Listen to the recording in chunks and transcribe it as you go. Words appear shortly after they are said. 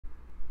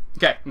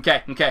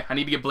Okay. I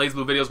need to get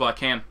BlazBlue videos while I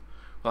can.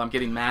 While I'm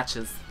getting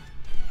matches.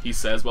 He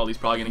says, well, he's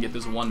probably going to get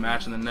this one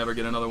match and then never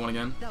get another one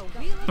again.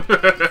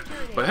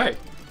 But hey,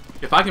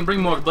 if I can bring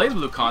more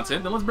BlazBlue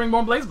content, then let's bring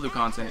more BlazBlue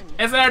content.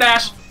 It's air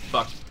dash!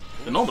 Fuck.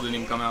 The normal didn't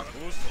even come out.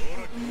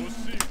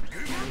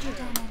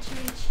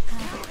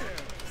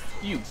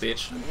 You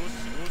bitch.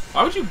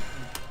 Why would you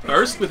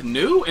burst with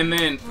new and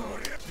then...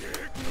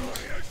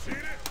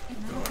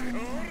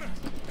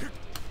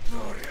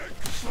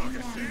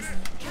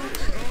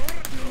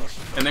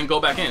 and then go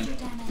back in?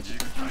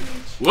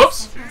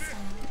 Whoops!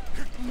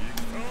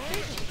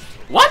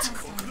 What?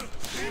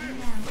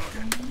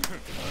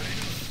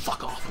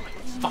 Fuck off,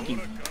 fucking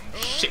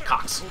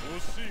shitcocks.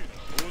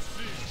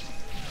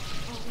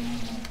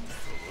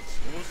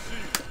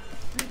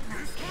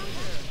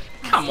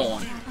 Come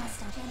on.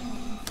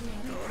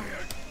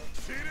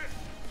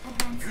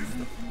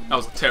 That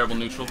was a terrible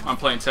neutral. I'm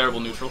playing terrible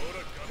neutral.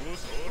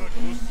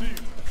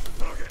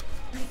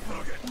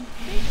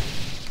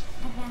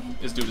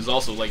 This dude is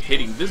also like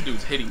hitting. This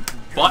dude's hitting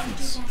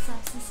buttons.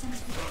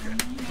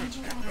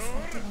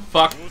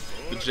 Fuck.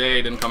 The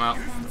J didn't come out.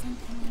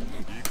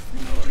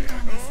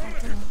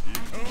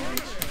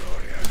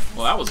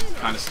 Well, that was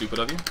kind of stupid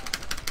of you.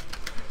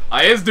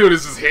 This dude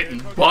is just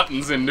hitting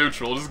buttons in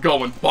neutral, just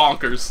going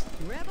bonkers.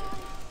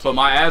 But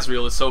my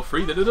Asriel is so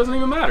free that it doesn't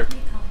even matter.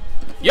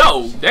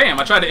 Yo, damn,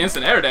 I tried to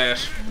instant air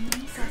dash.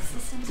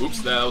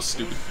 Oops, that was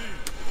stupid.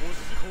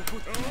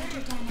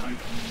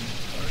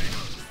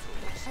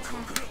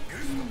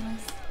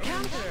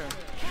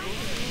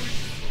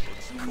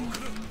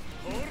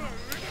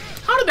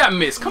 How did that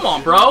miss? Come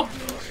on, bro.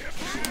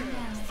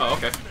 Oh,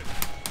 okay.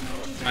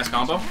 Nice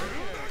combo.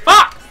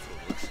 Fuck!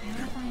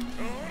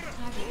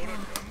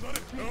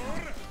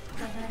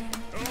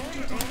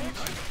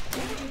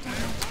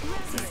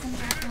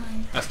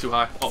 That's too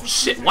high. Oh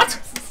shit, what?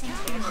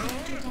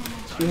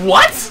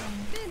 What?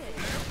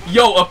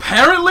 Yo,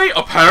 apparently,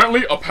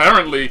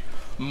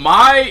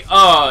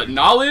 my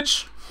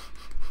knowledge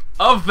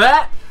of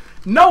that,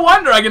 no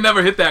wonder I can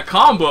never hit that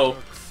combo,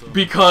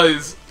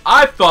 because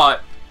I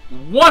thought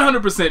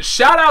 100%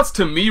 shoutouts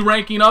to me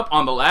ranking up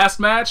on the last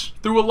match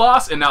through a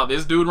loss, and now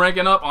this dude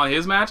ranking up on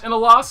his match and a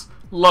loss.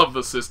 Love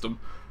the system.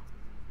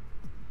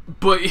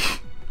 But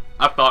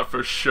I thought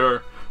for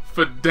sure,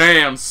 for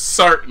damn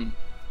certain,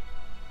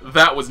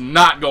 that was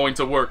not going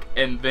to work,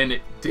 and then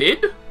it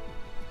did?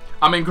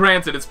 I mean,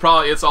 granted,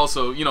 it's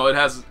also, you know, it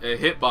has a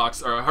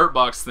hitbox or a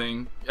hurtbox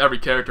thing. Every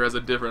character has a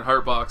different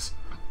hurtbox.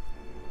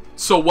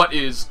 So what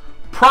is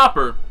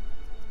proper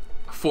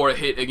for a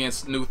hit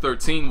against new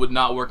 13 would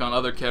not work on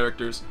other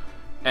characters,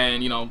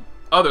 and you know,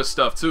 other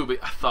stuff too. But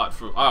I thought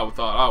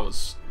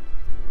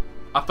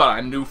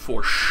I knew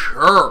for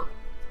sure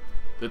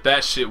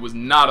that shit was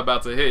not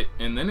about to hit,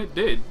 and then it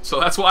did. So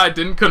that's why I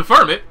didn't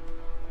confirm it.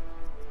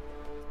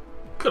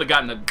 Could have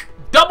gotten a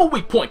double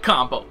weak point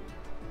combo.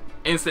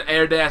 Instant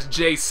air dash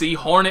JC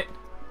Hornet,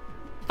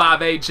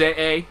 5A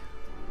JA,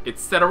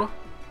 etc.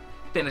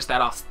 Finish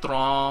that off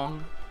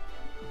strong.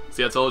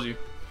 See, I told you.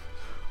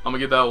 I'm gonna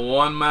get that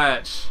one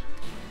match.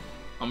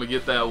 Oop.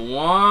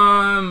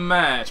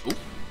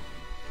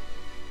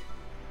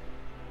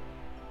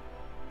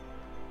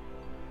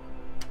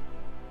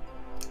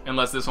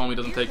 Unless this homie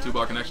doesn't take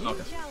 2-bar connection.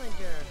 Okay.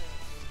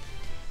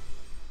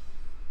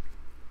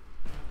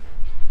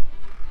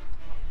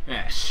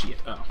 Ah, shit.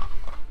 Oh.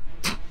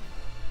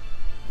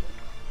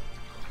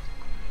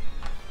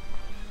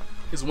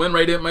 His win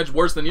rate ain't much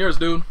worse than yours,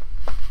 dude.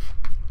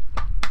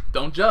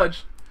 Don't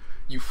judge.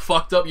 You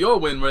fucked up your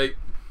win rate.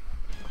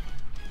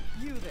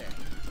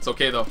 It's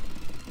okay though.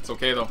 It's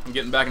okay though. I'm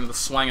getting back into the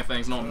swang of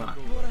things. No, I'm not.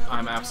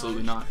 I'm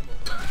absolutely not.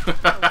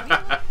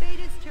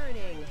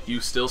 You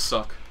still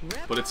suck.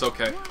 But it's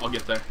okay. I'll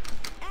get there.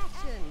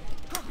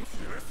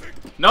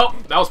 Nope.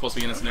 That was supposed to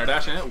be an instant air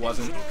dash and it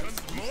wasn't.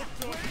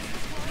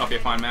 Okay,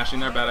 fine. Mashing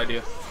there. Bad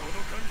idea.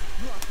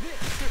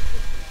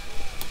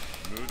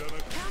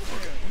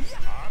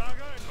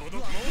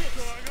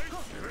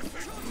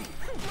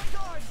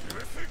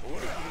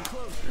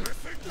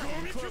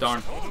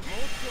 Darn.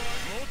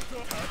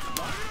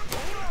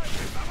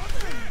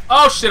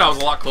 Oh shit, I was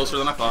a lot closer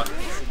than I thought.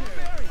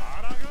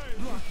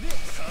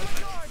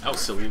 That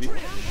was silly of you.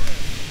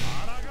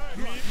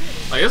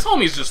 Like, this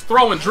homie's just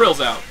throwing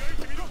drills out.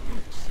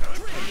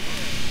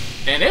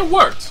 And it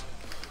worked.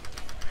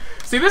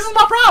 See, this is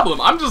my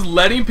problem. I'm just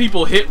letting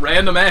people hit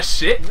random ass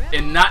shit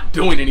and not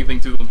doing anything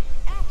to them.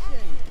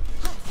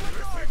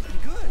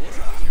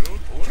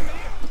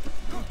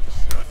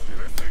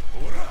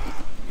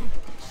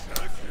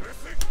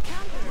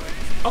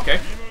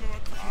 Okay.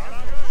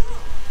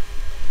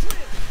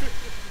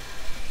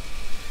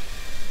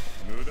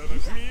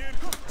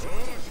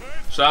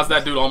 Shoutouts to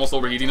that dude almost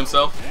overheating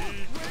himself.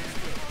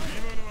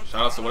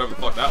 Shoutouts to whatever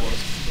the fuck that was.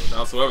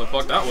 Shoutouts to whatever the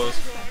fuck that was.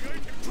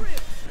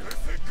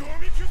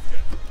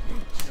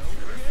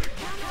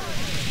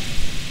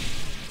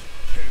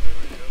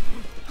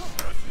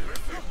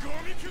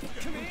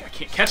 I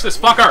can't catch this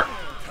fucker!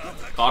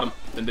 Caught him,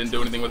 then didn't do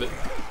anything with it.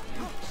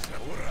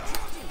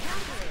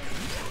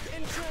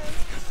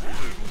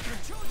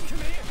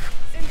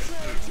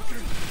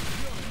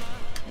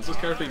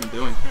 character even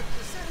doing?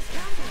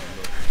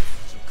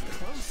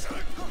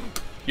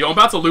 Yo, I'm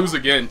about to lose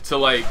again to,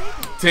 like,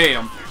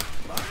 damn.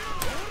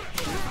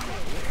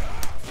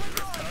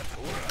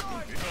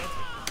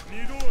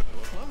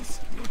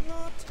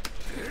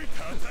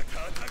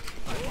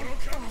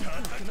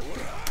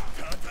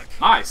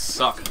 I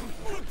suck.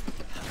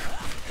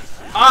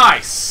 I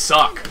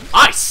suck.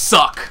 I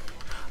suck.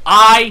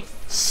 I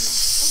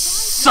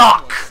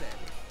suck.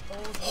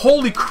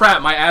 Holy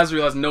crap, my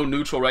Azrael has no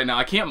neutral right now.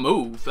 I can't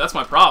move. That's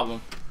my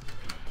problem.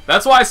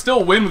 That's why I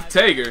still win with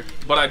Tager,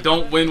 but I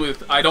don't win with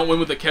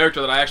the character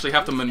that I actually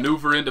have to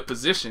maneuver into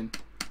position.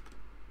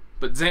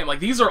 But damn, like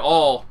these are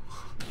all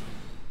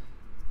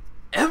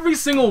every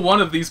single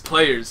one of these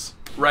players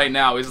right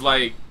now is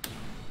like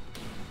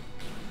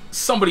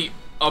somebody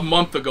a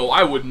month ago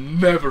I would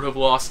never have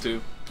lost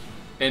to.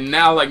 And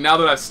now, like, now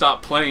that I've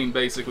stopped playing,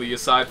 basically,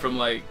 aside from,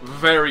 like,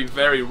 very,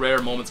 very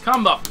rare moments.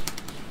 Come the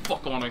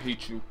fuck on, I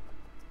hate you.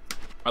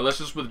 Alright, let's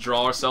just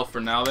withdraw ourselves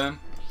for now, then.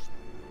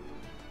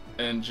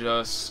 And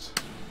just...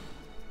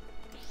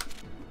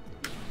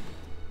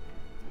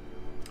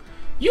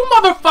 You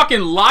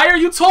motherfucking liar!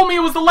 You told me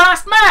it was the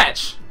last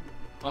match!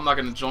 Well, I'm not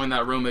gonna join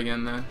that room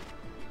again, then.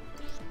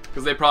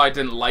 Because they probably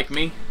didn't like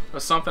me, or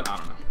something. I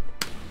don't know.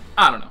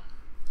 I don't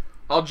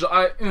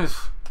know.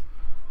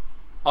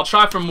 I'll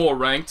try for more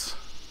ranked.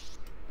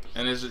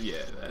 And it's just,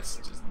 yeah, that's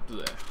just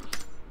bleh.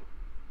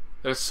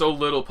 There's so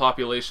little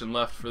population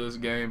left for this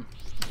game.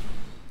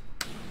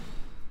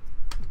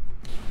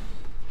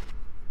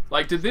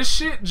 Like, did this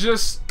shit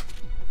just...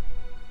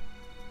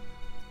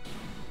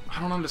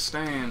 I don't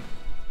understand.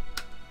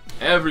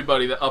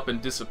 Everybody that up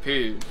and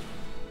disappeared.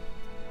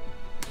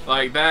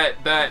 Like,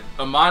 that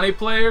Amane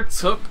player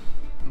took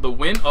the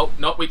win. Oh,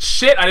 no, wait,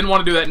 shit, I didn't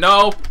want to do that.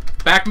 No,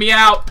 back me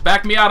out.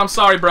 Back me out. I'm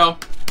sorry, bro.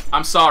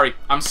 I'm sorry.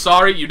 I'm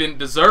sorry. You didn't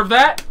deserve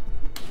that.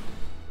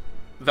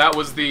 That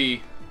was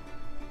the,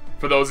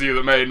 for those of you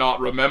that may not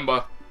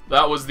remember,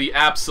 that was the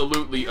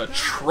absolutely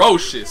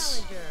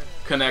atrocious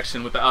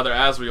connection with the other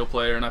Azrael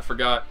player, and I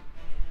forgot.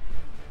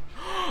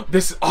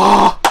 This,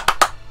 oh!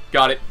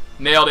 Got it.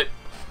 Nailed it.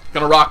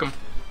 Gonna rock him.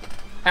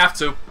 Have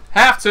to.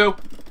 Have to.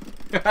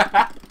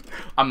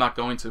 I'm not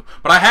going to.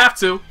 But I have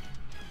to.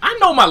 I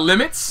know my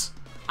limits.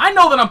 I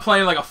know that I'm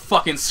playing like a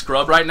fucking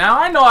scrub right now.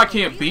 I know I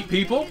can't beat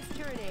people.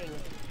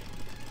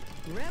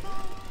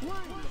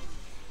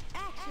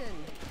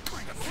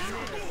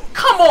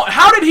 Come on,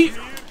 how did he...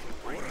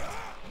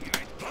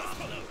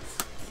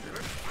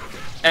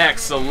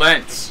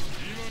 Excellent.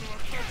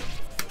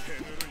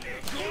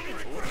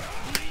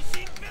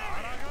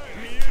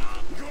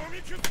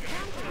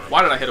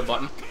 Why did I hit a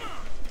button?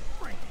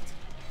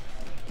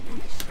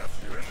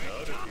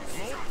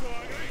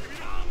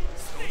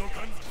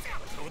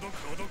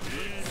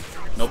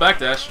 No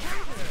backdash.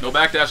 No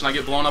backdash and I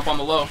get blown up on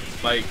the low.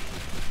 Like...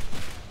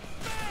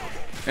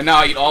 And now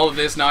I eat all of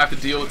this. Now I have to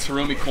deal with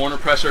Terumi corner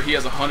pressure. He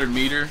has 100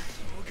 meter.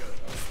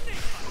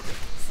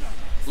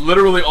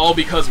 Literally all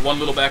because one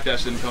little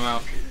backdash didn't come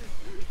out.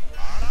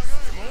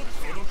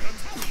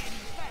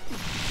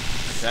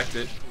 Protect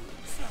it.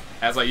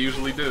 As I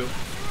usually do.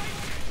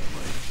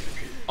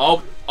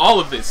 All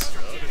of this.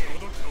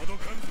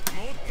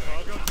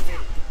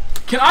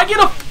 Can I get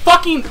a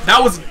fucking...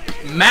 That was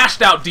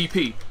mashed out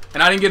DP.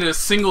 And I didn't get it a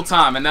single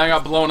time. And now I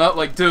got blown up.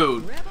 Like,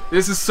 dude.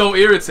 This is so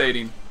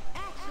irritating.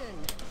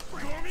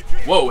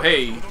 Whoa,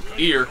 hey.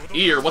 Ear.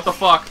 What the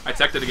fuck? I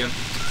teched it again.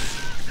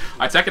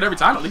 I tech it every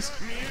time, at least.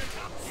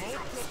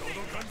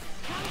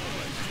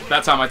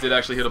 That time I did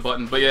actually hit a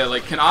button. But yeah,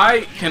 like, can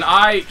I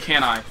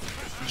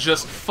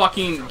just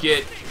fucking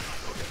get...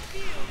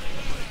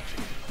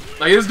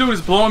 Like, this dude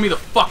is blowing me the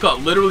fuck up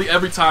literally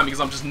every time because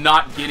I'm just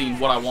not getting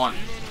what I want.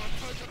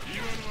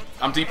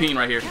 I'm DPing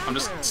right here. I'm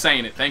just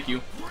saying it. Thank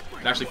you.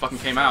 It actually fucking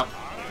came out.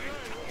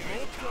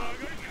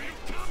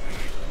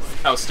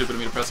 That was stupid of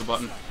me to press a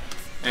button.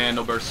 And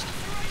no burst.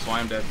 So I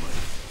am dead.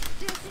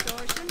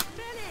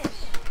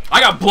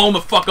 I got blown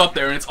the fuck up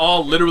there, and it's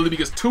all literally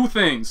because two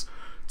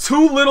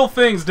little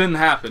things didn't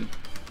happen.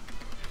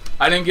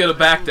 I didn't get a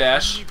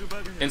backdash,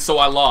 and so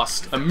I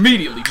lost.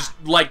 Immediately, just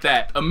like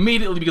that.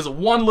 Immediately because of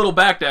one little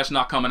backdash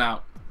not coming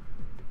out.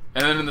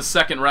 And then in the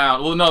second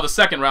round, well no, the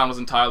second round was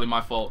entirely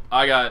my fault.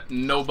 I got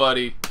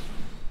nobody.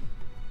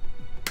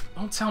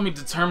 Don't tell me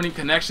determining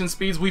connection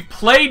speeds. We've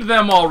played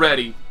them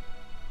already.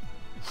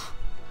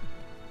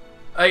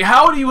 Like,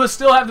 how do you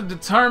still have to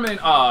determine...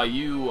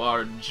 you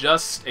are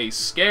just a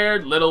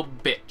scared little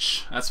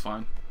bitch. That's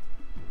fine.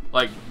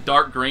 Like,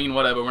 dark green,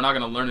 whatever. We're not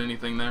going to learn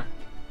anything there.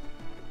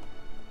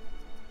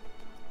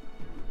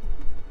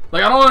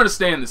 Like, I don't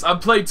understand this.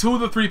 I've played 2 of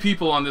the 3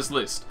 people on this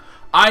list.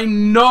 I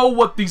know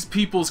what these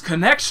people's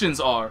connections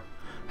are.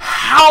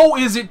 How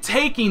is it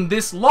taking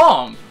this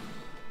long?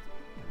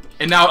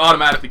 And now it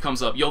automatically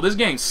comes up. Yo, this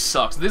game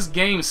sucks. This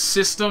game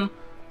system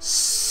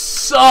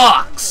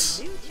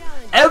sucks.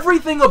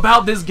 Everything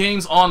about this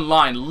game's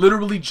online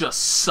literally just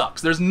sucks.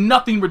 There's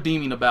nothing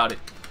redeeming about it.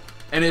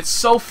 And it's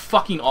so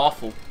fucking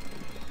awful.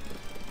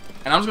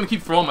 And I'm just going to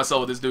keep throwing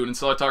myself with this dude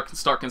until I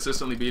start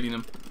consistently beating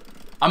him.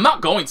 I'm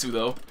not going to,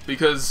 though,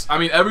 because, I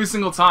mean, every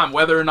single time,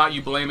 whether or not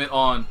you blame it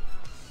on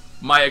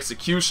my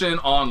execution,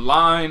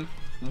 online,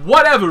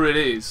 whatever it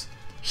is,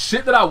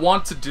 shit that I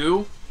want to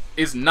do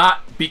is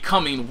not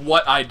becoming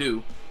what I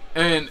do.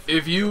 And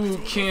if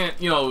you can't,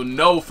 you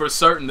know for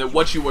certain that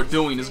what you are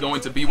doing is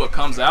going to be what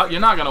comes out,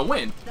 you're not going to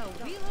win.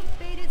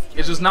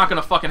 It's just not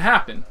going to fucking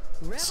happen.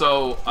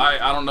 So,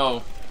 I don't know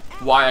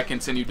why I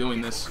continue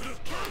doing this.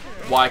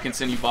 Why I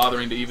continue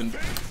bothering to even...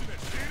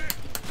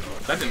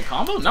 That didn't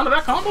combo? None of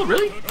that combo?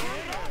 Really?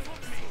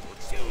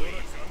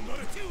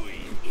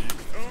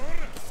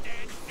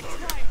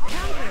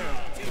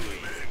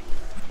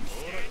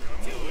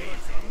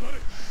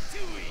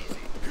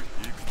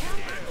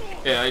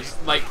 Yeah,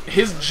 it's like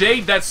his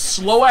that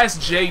slow-ass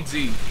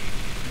JD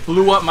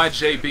blew up my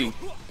JB.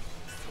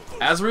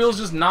 Azrael's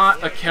just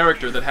not a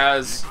character that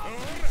has...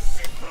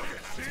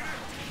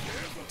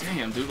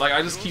 Damn, dude, like,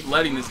 I just keep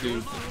letting this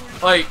dude...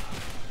 Like,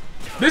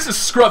 this is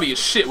scrubby as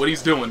shit what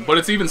he's doing, but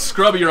it's even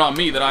scrubbier on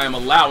me that I am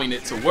allowing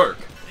it to work.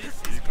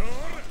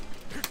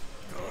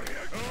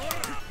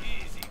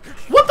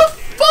 What the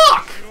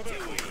fuck?!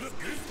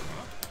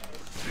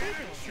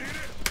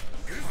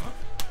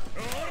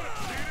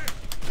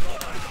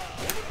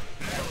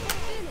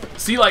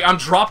 See, like, I'm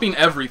dropping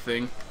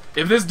everything.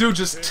 If this dude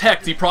just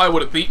teched, he probably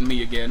would have beaten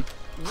me again.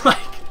 Like...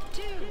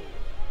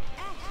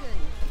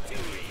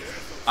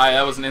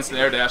 that was an instant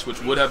air dash,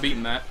 which would have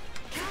beaten that.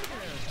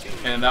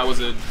 And that was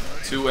a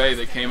 2A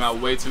that came out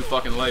way too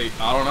fucking late.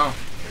 I don't know.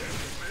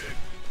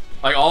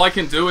 Like, all I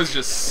can do is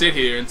just sit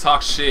here and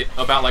talk shit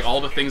about, like,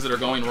 all the things that are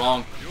going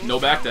wrong. No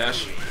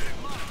backdash.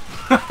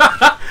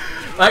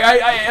 Like,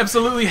 I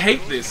absolutely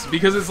hate this,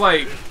 because it's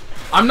like...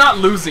 I'm not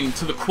losing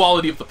to the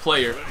quality of the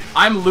player.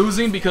 I'm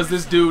losing because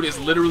this dude is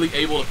literally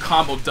able to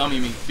combo dummy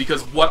me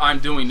because what I'm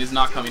doing is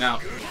not coming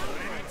out.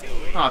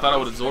 Oh, I thought I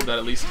would absorb that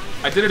at least.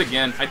 I did it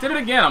again. I did it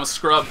again. I'm a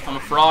scrub. I'm a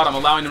fraud. I'm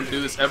allowing him to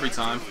do this every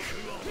time.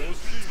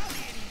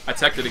 I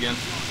teched it again.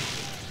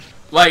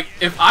 Like,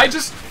 if I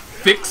just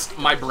fixed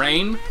my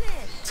brain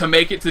to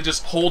make it to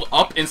just hold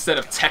up instead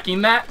of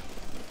teching that,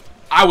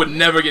 I would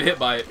never get hit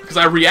by it. Because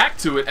I react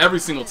to it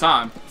every single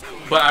time.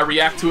 But I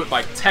react to it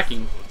by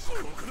teching.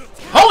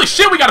 Holy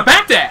shit, we got a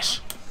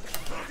backdash!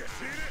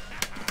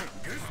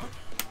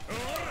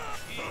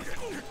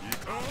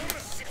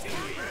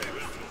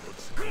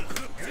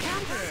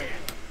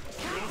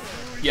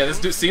 Yeah, this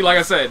dude, see, like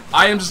I said,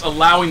 I am just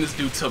allowing this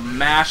dude to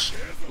mash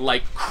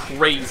like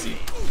crazy.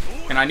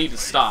 And I need to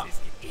stop.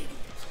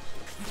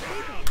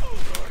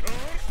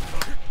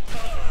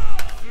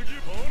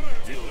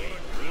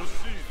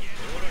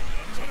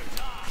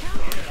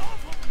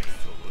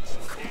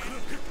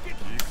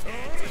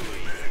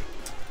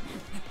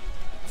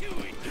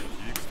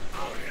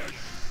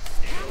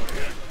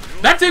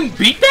 That didn't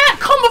beat that?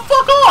 Come the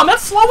fuck on!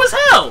 That's slow as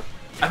hell!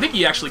 I think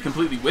he actually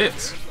completely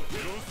whiffs.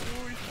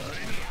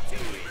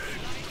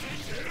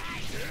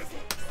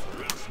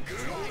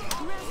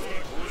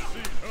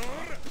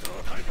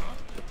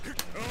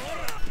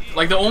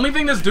 Like, the only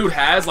thing this dude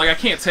has, like, I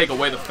can't take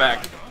away the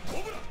fact.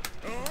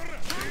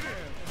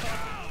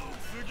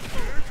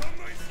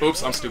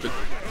 Oops, I'm stupid.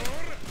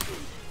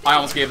 I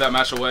almost gave that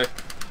match away.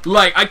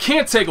 Like, I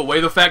can't take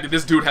away the fact that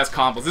this dude has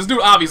combos. This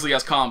dude obviously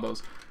has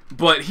combos.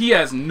 But he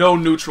has no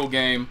neutral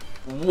game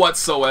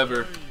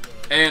whatsoever.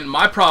 And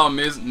my problem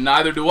is,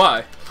 neither do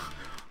I.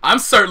 I'm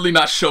certainly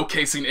not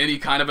showcasing any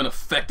kind of an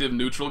effective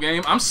neutral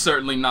game. I'm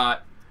certainly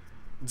not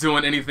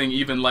doing anything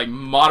even, like,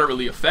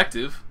 moderately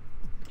effective.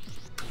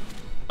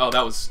 Oh,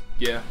 that was...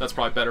 yeah, that's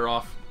probably better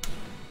off.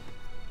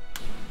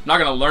 Not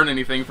gonna learn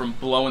anything from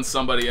blowing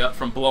somebody up,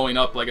 from blowing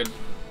up like a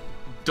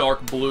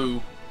dark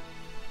blue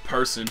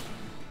person.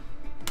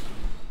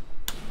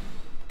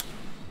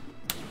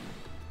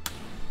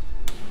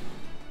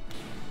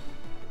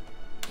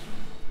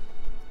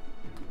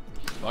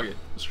 Fuck it.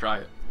 Let's try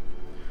it.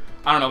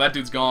 I don't know. That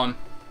dude's gone.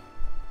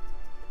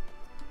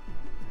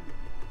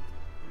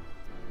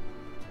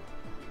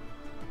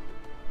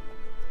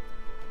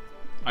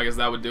 I guess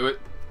that would do it.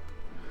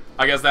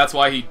 I guess that's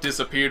why he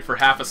disappeared for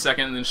half a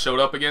second and then showed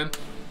up again.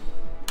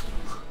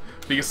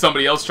 Because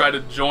somebody else tried to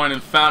join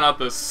and found out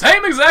the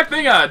same exact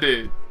thing I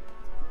did.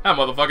 That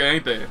motherfucker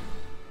ain't there.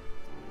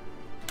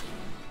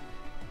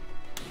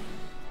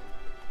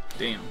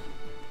 Damn.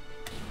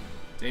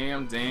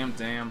 Damn, damn,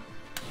 damn.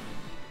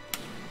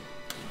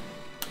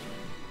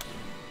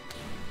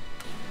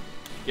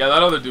 Yeah,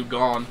 that other dude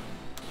gone.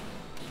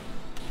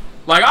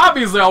 Like,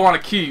 obviously I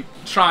want to keep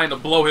trying to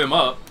blow him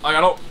up. Like,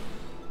 I don't...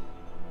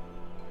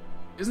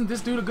 Isn't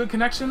this dude a good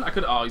connection? I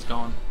could... Oh, he's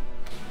gone.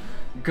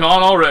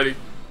 Gone already.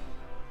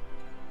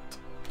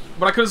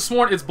 But I could have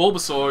sworn its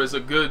Bulbasaur is a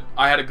good...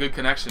 I had a good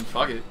connection.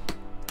 Fuck it.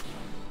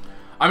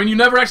 I mean, you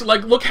never actually...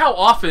 Like, look how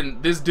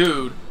often this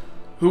dude,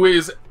 who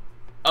is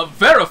a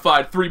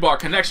verified 3-bar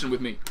connection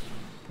with me,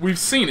 we've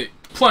seen it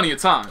plenty of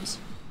times.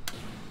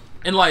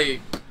 And,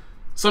 like...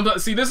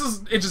 Sometimes, see, this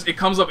is, it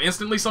comes up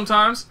instantly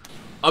sometimes.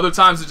 Other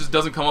times it just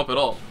doesn't come up at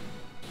all.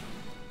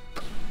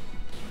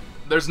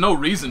 There's no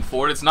reason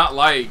for it. It's not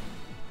like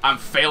I'm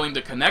failing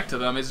to connect to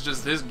them. It's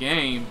just this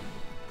game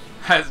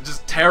has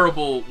just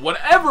terrible,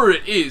 whatever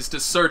it is, to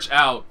search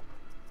out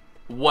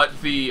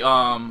what the,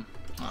 oh,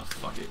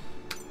 fuck it.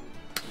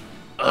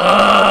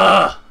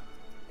 Oh,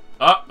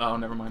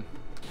 never mind.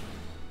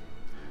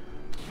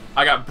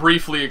 I got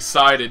briefly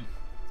excited.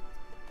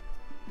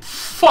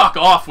 Fuck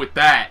off with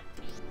that.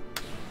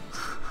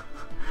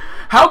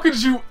 How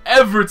could you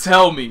ever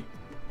tell me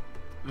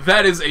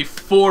that is a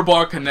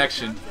 4-bar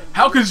connection?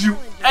 How could you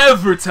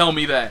ever tell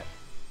me that?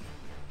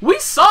 We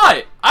saw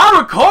it. I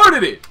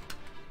recorded it.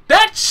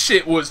 That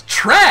shit was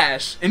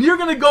trash. And you're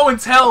gonna go and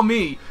tell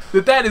me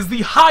that that is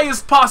the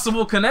highest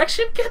possible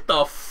connection? Get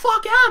the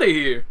fuck out of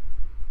here.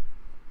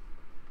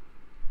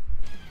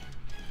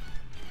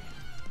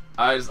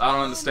 I don't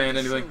understand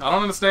anything. I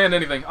don't understand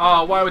anything.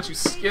 Oh, why would you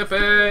skip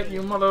it,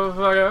 you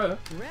motherfucker?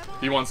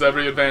 He wants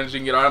every advantage he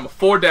can get. Alright, I'm a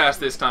 4-dash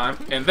this time.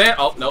 And then,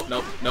 oh, nope.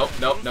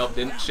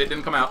 Shit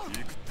didn't come out.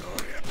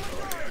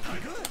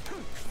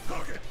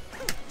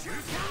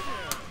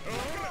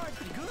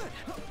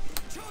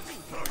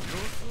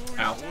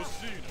 Ow.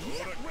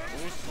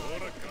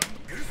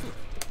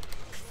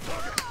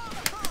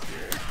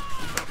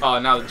 Oh,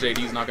 now the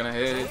JD's not gonna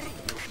hit.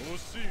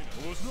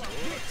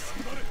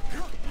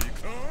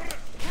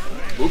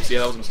 Oops, yeah,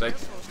 that was a mistake.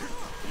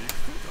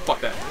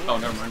 Fuck that. Oh,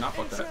 never mind, not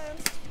fuck that.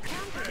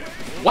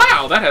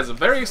 Wow, that has a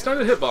very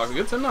extended hitbox.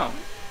 Good to know.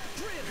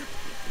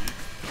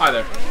 Hi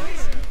there.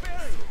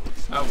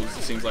 That was,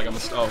 seems like a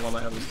mistake. Oh, well,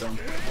 that was dumb.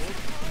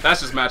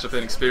 That's just matchup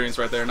inexperience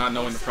right there, not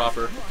knowing the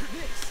proper.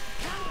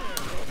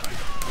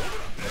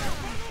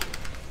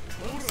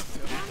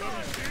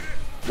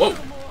 Whoa.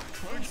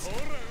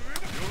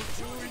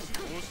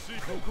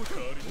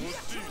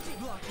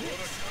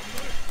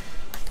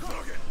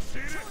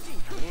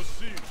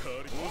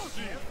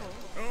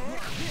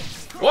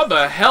 What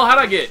the hell? How'd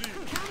I get?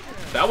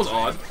 That was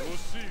odd.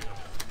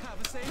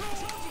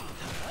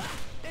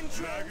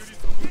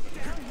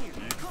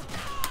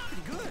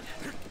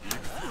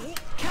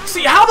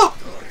 See how the?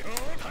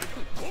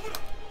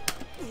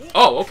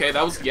 Oh, okay.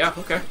 That was, yeah,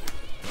 okay.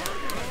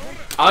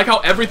 I like how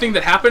everything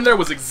that happened there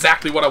was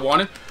exactly what I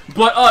wanted.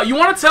 But you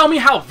want to tell me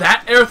how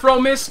that air throw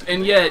missed,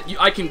 and yet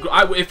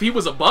if he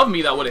was above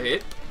me, that would have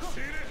hit.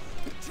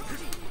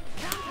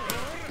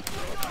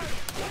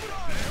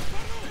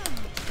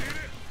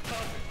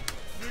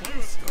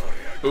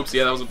 Oops,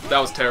 yeah, that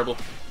was terrible.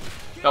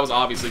 That was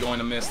obviously going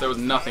to miss. There was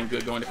nothing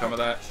good going to come of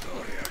that.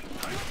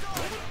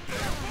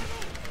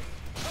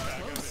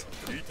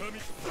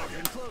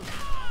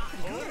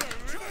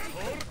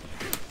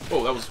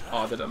 Oh, that was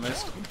odd that I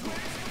missed.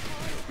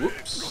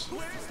 Whoops.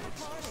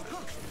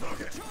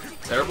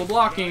 Terrible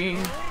blocking.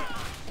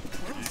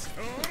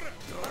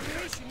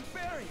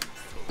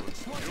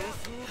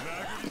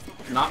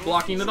 Not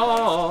blocking at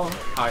all.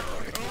 Hi.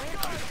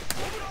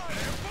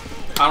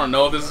 I don't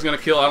know if this is gonna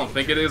kill. I don't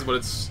think it is, but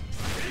it's.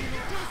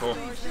 Cool.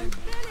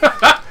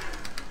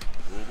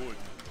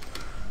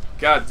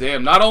 God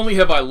damn. Not only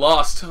have I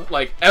lost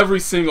like every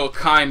single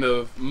kind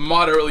of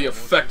moderately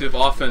effective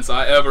offense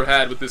I ever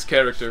had with this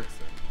character,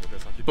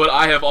 but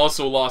I have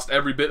also lost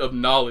every bit of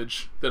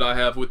knowledge that I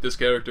have with this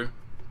character.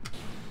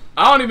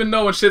 I don't even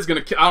know when shit's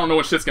gonna. I don't know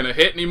when shit's gonna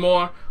hit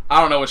anymore.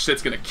 I don't know when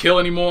shit's gonna kill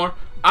anymore.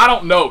 I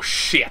don't know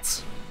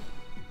shit.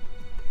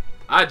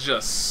 I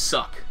just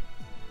suck.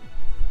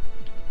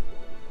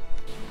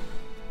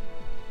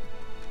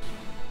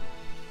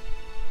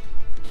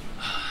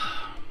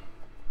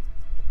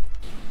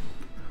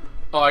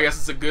 Oh, I guess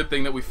it's a good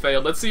thing that we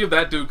failed. Let's see if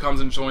that dude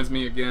comes and joins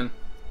me again.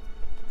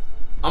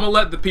 I'm gonna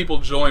let the people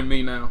join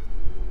me now.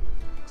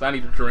 Because I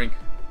need a drink.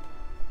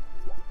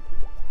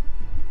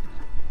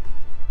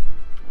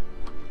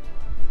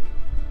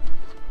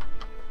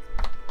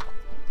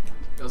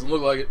 Doesn't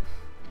look like it.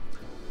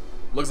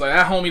 Looks like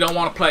that homie don't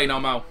want to play no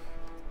more.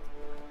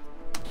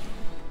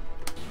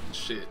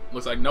 Shit.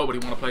 Looks like nobody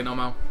want to play no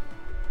more.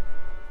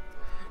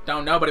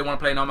 Don't nobody want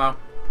to play no more.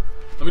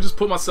 Let me just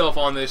put myself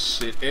on this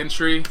shit.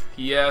 Entry,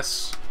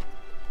 yes.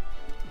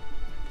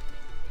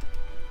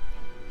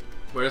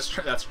 Where's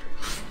that's?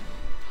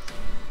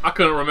 I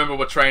couldn't remember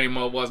what training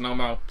mode was no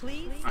more.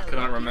 I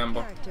couldn't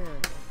remember.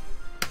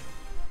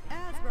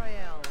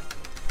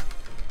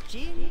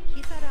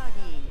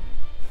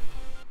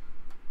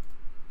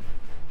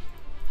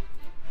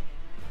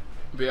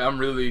 But yeah, I'm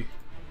really,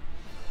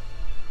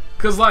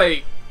 cause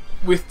like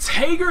with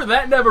Tager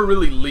that never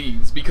really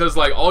leads, because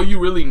like all you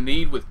really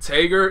need with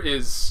Tager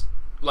is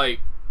like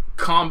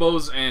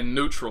combos and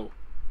neutral,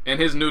 and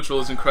his neutral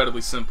is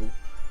incredibly simple.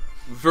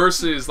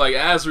 Versus like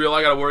Asriel,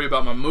 I gotta worry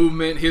about my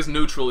movement. His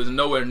neutral is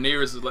nowhere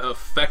near as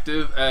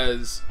effective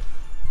as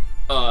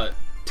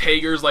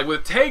Tager's. Like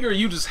with Tager,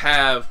 you just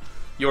have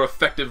your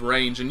effective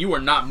range, and you are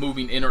not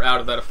moving in or out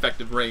of that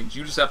effective range.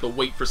 You just have to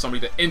wait for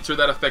somebody to enter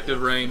that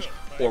effective range,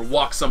 or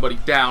walk somebody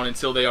down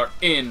until they are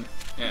in.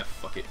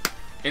 Fuck it.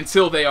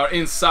 Until they are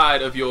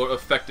inside of your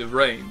effective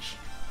range.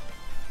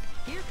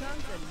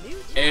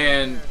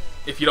 And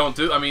if you don't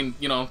do, I mean,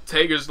 you know,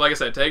 Tager's, like I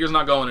said, Tager's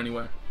not going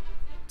anywhere.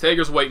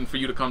 Tager's waiting for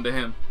you to come to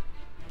him.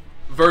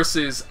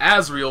 Versus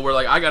Asriel, where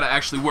like I gotta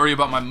actually worry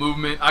about my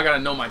movement. I gotta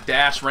know my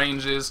dash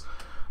ranges.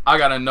 I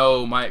gotta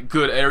know my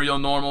good aerial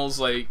normals.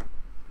 Like,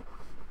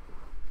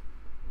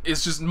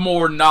 it's just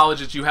more knowledge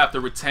that you have to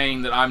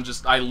retain that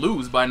I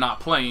lose by not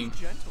playing.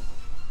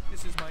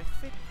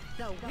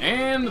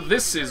 And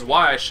this is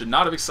why I should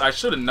not have. I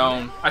should have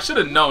known. I should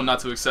have known not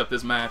to accept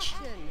this match.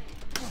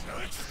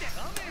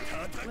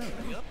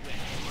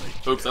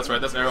 Oops, that's right.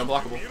 That's air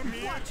unblockable.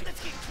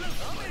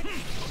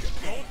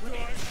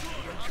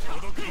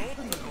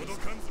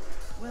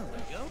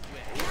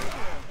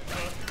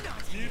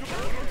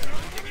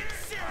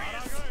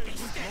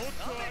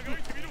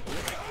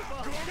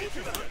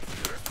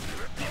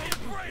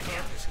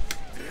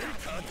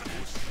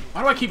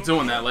 Why do I keep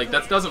doing that? Like,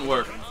 that doesn't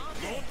work.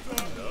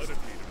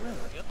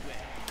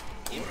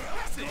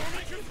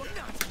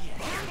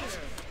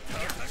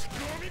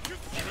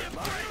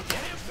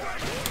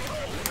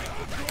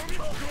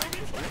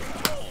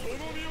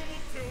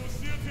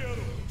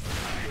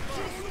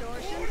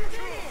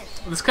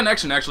 This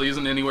connection actually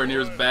isn't anywhere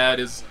near as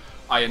bad as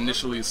I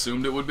initially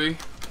assumed it would be.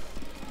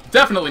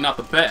 Definitely not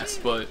the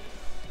best, but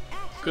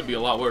could be a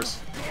lot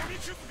worse.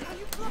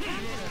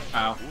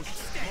 Ow.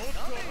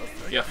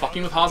 Yeah,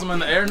 fucking with Hazama in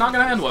the air, not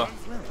gonna end well.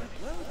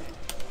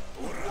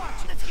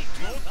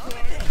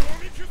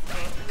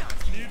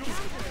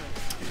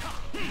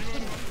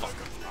 Fuck.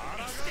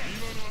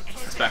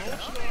 It's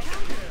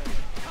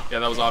backdash. Yeah,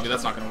 that was obvious.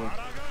 That's not gonna work.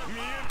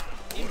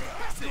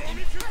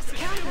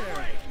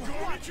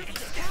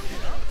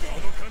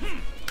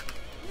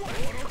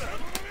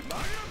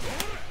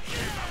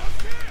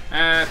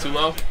 Too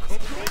low.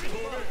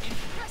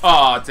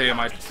 Oh damn!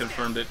 I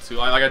confirmed it too.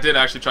 Like I did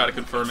actually try to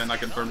confirm it, and I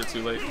confirmed it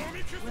too late.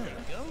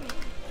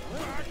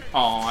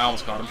 Oh, I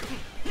almost caught him.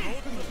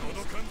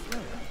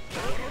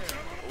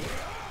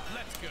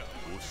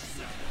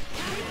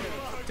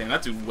 Damn,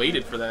 that dude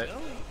waited for that.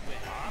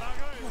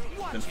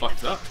 Then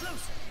fucked it up.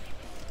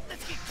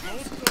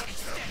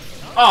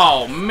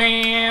 Oh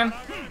man!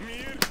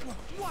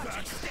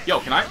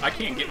 Yo, can I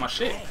can't get my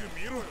shit.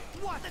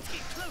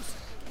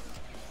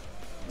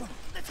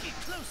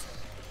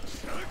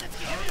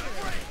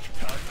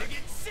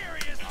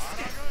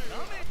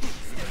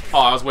 Oh,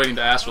 I was waiting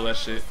to astral that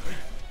shit.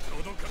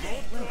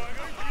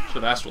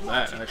 Should have astral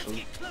that,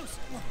 actually.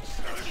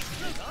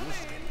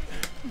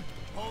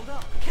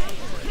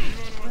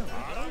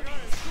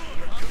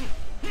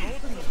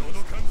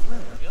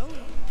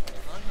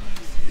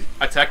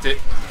 I teched it.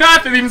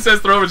 It even says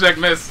throw, reject,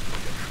 miss.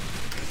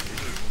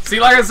 See,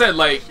 like I said,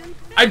 like,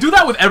 I do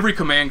that with every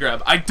command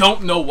grab. I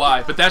don't know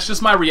why, but that's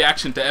just my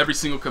reaction to every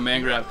single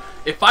command grab.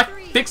 If I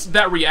fix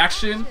that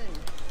reaction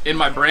in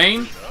my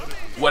brain,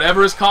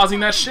 whatever is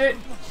causing that shit,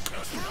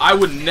 I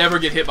would never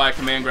get hit by a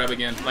command grab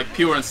again. Like,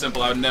 pure and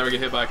simple, I would never get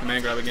hit by a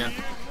command grab again.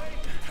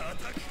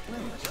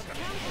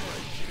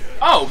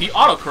 Oh, he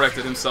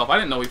auto-corrected himself. I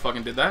didn't know he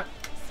fucking did that.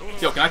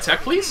 Yo, can I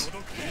tech, please?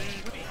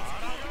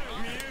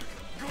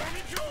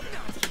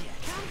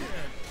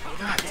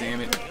 God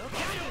damn it.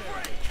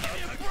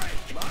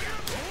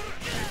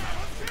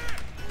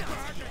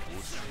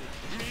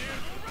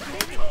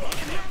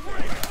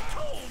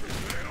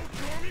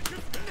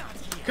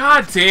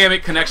 God damn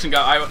it, connection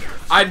got...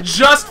 I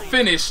just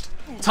finished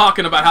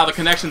talking about how the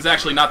connection's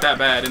actually not that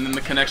bad, and then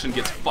the connection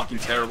gets fucking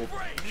terrible.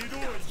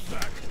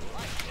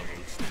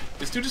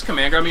 This dude just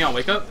command grab me on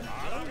wake up?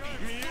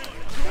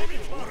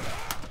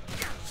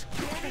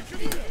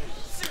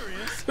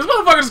 This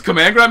motherfucker just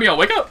command grab me on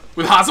wake up?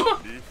 With Hazama?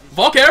 Of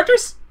all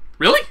characters?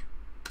 Really?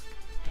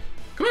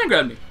 Command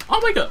grab me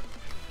on wake up.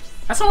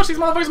 That's how much these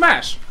motherfuckers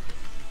mash.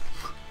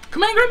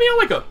 Command grab me on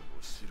wake up.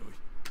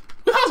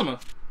 With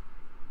Hazama.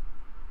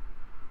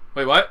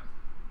 Wait, what?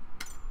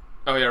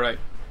 Oh, yeah, right.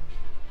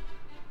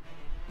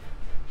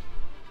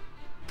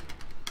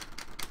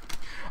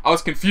 I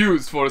was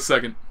confused for a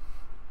second.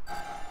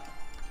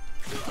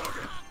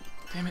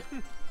 Damn it.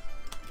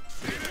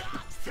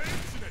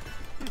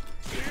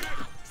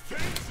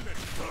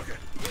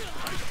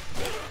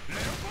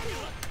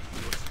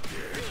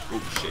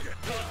 Oh, shit.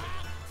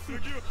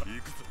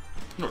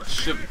 No, that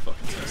should be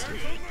fucking tested.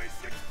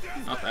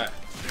 Not that.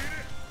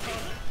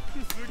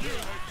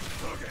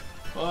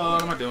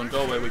 What am I doing?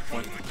 Go away, weak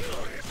point.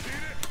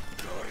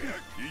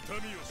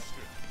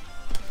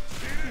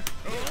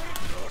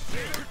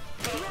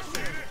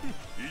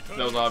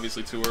 That was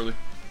obviously too early.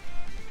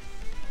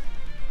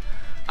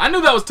 I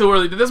knew that was too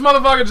early. Did this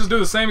motherfucker just do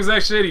the same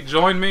exact shit? He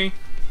joined me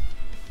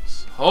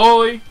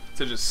solely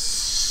to just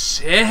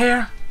sit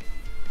here?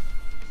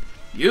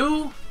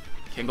 You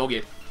can go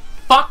get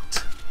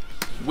fucked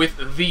with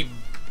the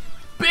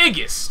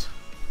biggest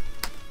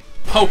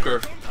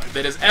poker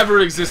that has ever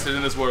existed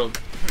in this world.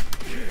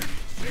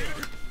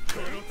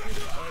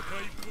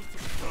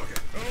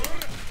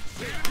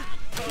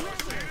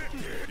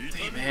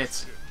 Damn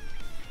it.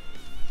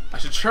 I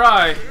should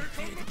try.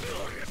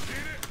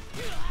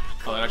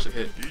 Oh, that actually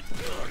hit.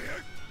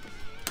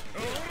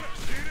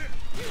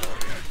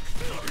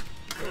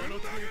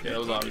 Yeah, that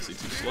was obviously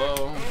too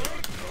slow.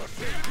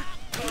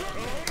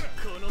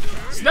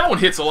 See, that one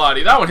hits a lot.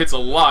 That one hits a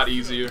lot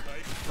easier.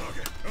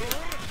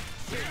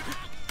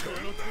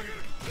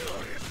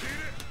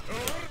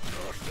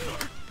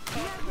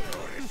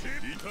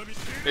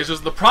 It's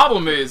just the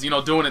problem is, you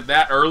know, doing it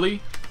that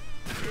early.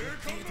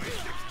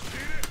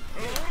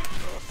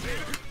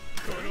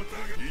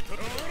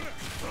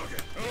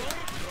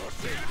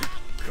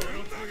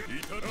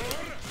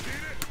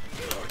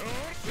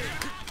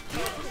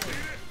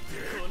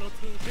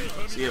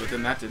 Yeah, but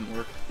then that didn't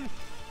work.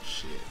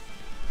 Shit.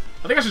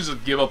 I think I should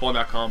just give up on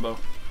that combo.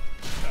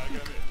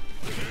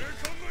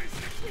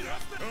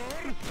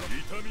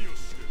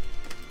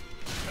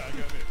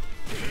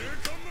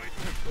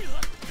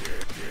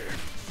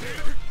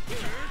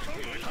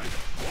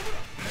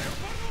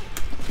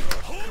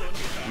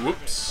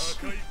 Whoops.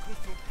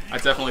 I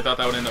definitely thought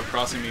that would end up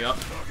crossing me up.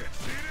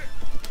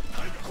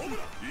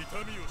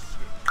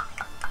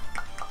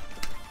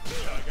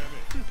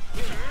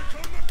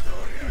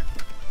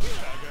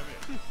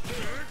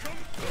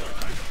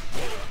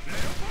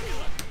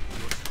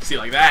 See,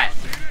 like that.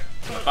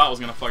 I thought was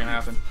gonna fucking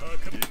happen.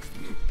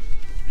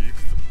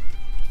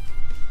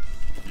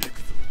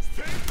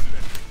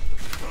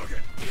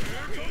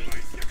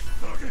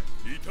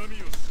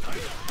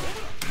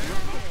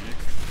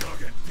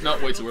 No,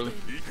 way too early.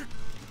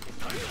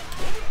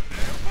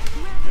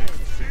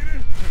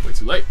 Way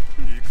too late.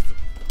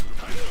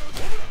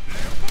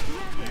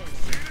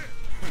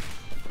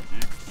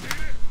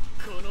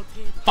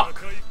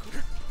 Fuck.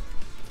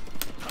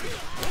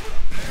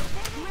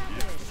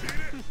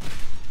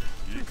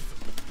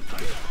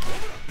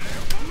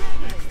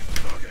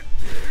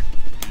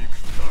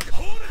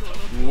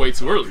 Way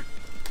too early.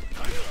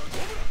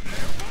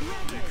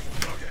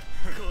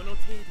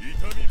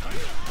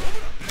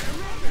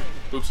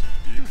 Oops.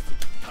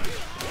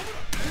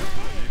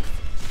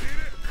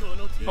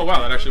 Oh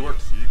wow, that actually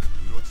worked.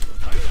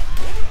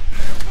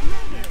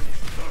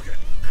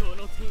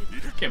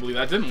 Can't believe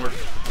that didn't work.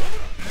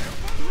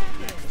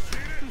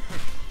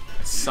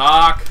 I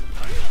suck.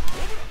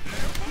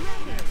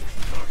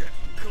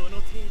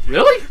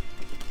 Really?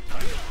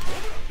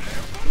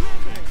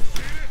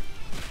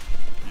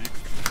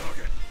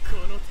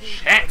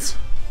 Shit.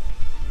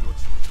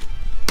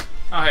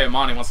 Oh hey,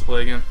 Amani wants to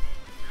play again.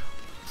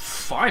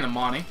 Fine,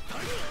 Amani.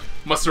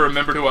 Must have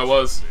remembered who I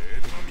was.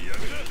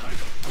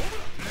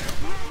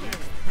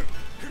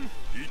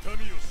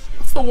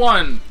 What's the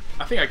one?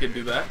 I think I could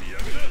do that.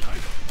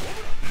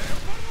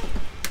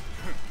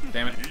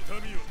 Damn it.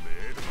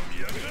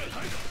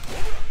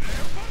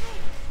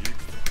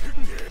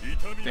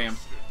 Damn.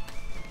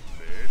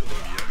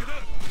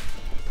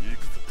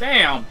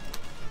 Damn.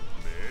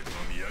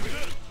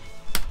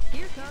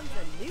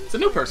 It's a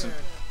new person.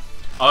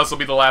 Oh, this will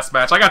be the last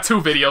match. I got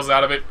 2 videos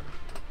out of it.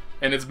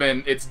 And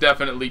it's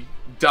definitely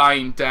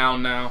dying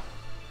down now.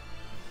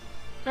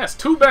 That's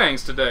 2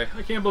 bangs today.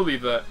 I can't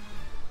believe that.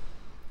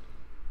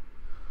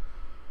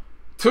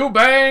 2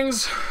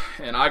 bangs,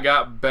 and I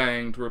got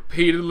banged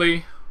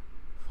repeatedly,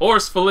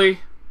 forcefully,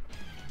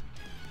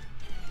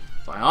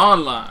 by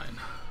online.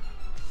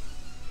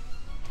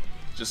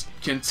 Just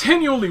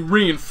continually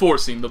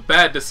reinforcing the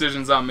bad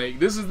decisions I make.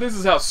 This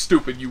is how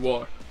stupid you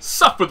are.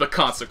 Suffer the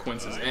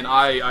consequences, and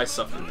I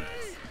suffered.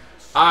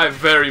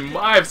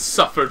 I've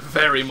suffered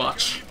very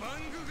much.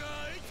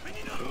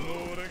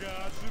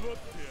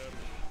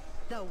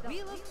 The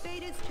wheel of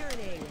fate is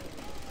turning.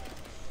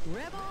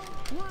 Rebel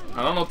 1.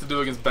 I don't know what to do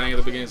against Bang at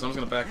the beginning, so I'm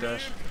just gonna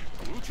backdash.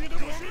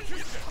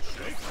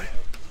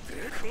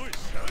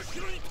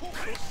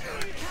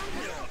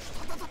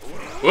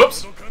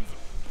 Whoops!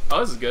 Oh,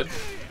 this is good.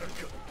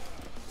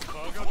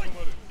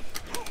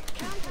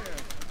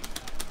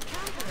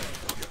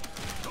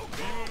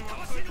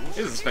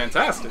 This is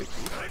fantastic.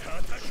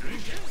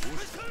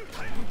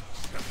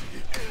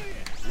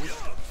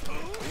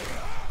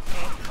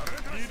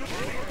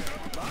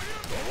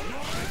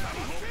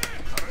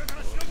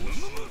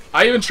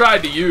 I even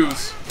tried to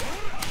use...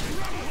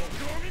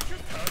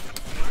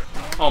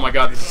 Oh my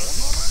god, this is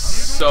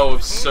so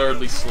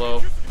absurdly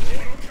slow.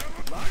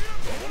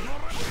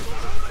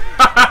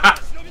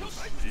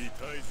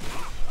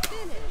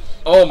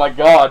 Oh my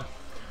god.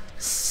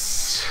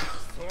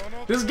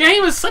 This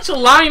game is such a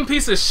lying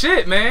piece of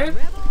shit, man.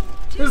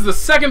 This is the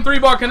second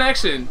 3-bar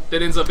connection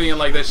that ends up being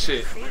like this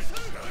shit.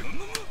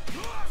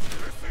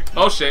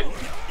 Oh shit.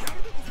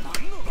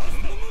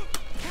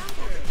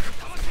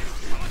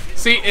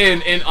 See,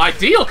 in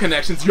ideal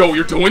connections, yo,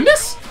 you're doing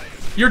this?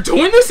 You're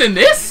doing this in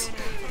this?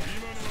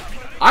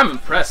 I'm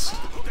impressed.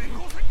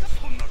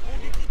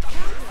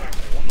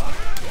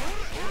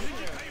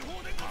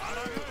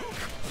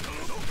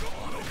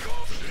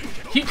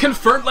 He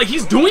confirmed, like,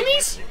 he's doing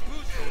these?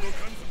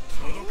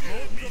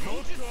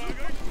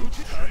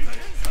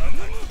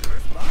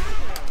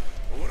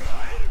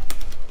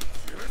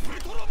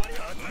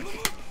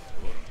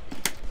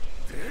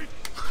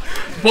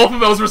 Both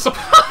of those were so...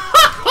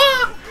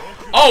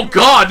 Oh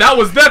god,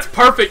 that's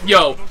perfect,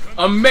 yo.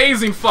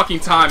 Amazing fucking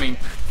timing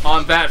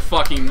on that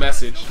fucking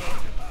message.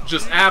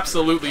 Just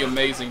absolutely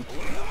amazing.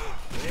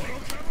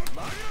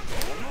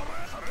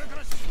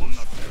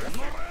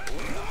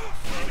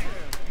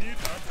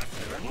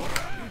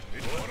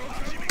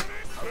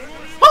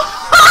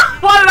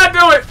 Why did I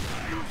do it?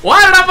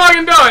 Why did I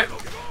fucking do it?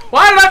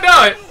 Why did I do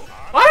it?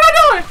 Why did I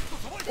do it?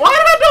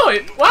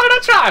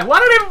 try? Why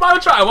did I even bother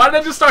try? Why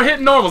did I just start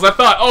hitting normals? I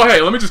thought, oh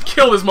hey, let me just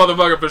kill this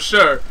motherfucker for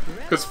sure.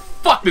 Cause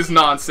fuck this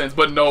nonsense,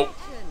 but nope.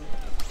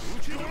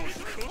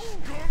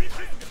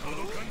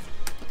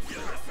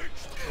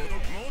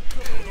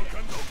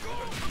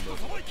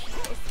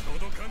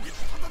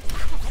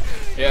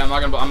 Yeah, I'm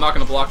not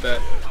gonna block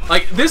that.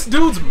 Like, this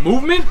dude's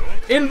movement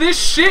in this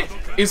shit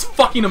is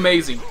fucking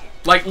amazing.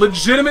 Like,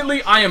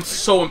 legitimately, I am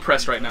so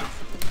impressed right now.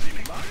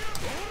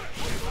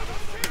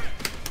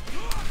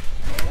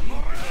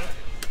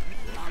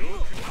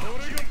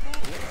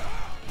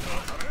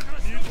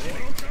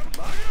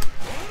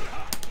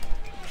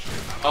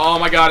 Oh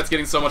my god, it's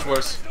getting so much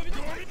worse.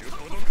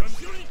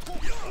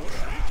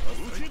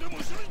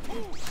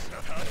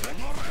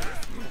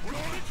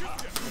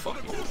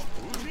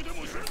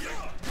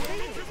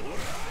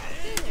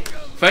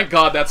 Thank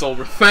God that's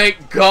over.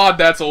 Thank God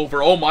that's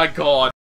over. Oh my god.